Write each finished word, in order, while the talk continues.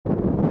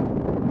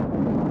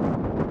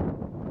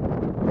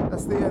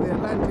That's the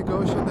Atlantic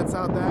Ocean that's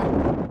out there.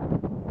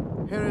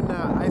 Here in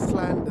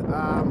Iceland, it's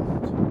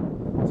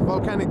a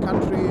volcanic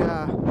country.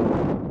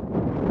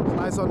 It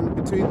lies on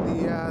between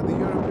the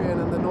European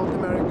and the North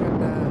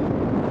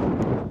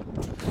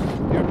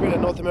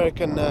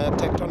American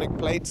tectonic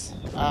plates,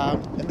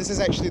 and this is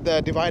actually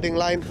the dividing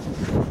line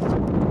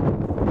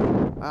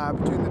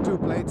between the two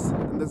plates.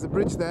 And there's a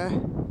bridge there,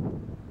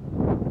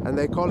 and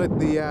they call it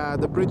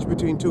the bridge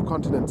between two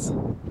continents.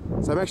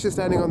 So I'm actually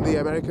standing on the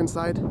American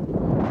side.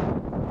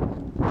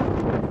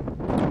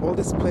 All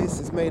this place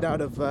is made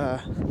out of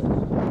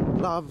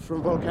lava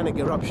from volcanic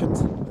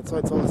eruptions. That's why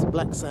it's all this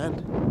black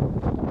sand.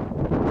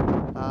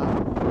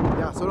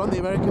 Yeah, so we're on the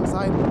American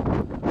side.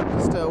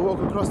 Just walk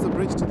across the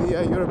bridge to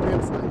the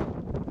European side.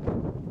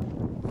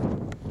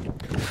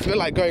 I feel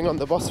like going on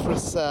the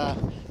Bosphorus,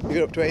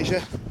 Europe to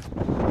Asia.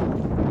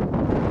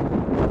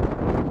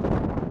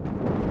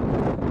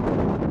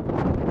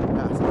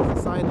 Yeah, so there's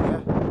a sign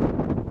here.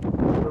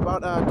 We're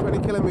about 20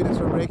 kilometers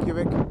from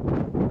Reykjavik.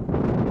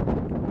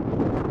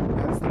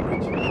 That's the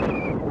bridge.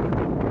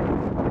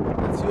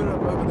 That's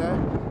Europe over there.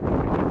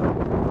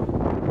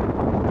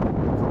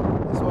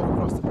 Let's walk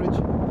across the bridge.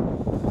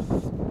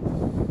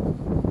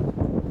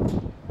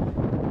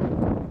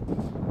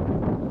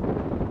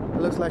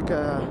 It looks like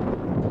a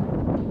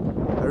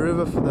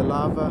river for the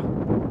lava.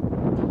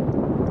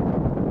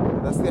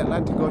 That's the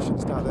Atlantic Ocean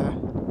start there.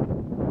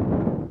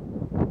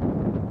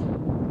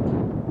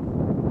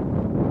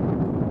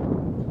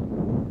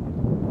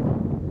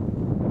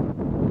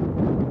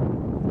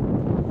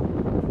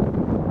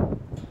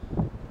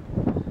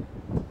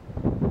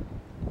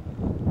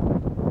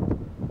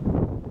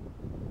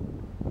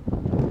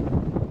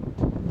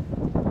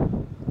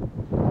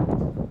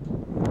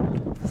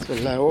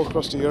 We'll walk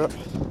across to Europe.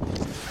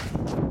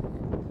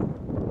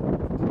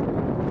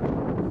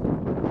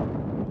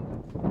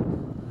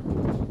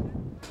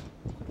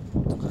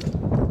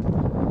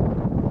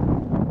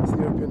 It's the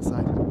European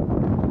side.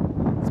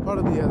 It's part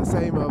of the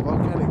same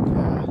volcanic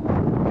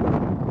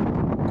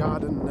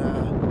garden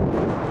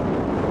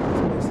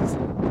spaces.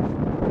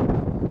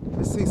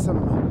 Just see some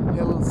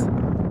hills in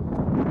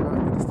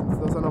the distance.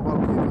 Those are not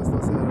volcanoes,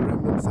 those are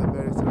remnants of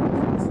various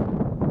eruptions.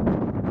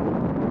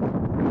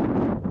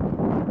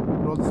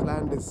 All this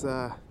land is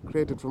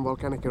created from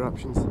volcanic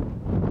eruptions.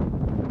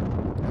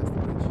 That's the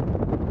bridge.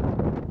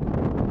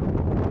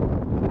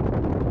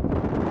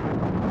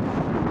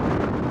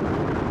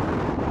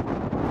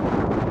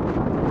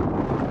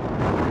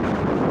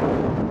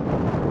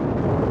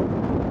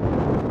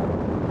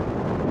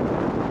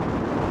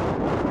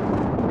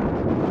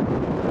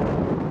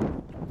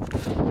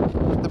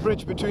 The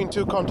bridge between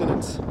two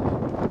continents.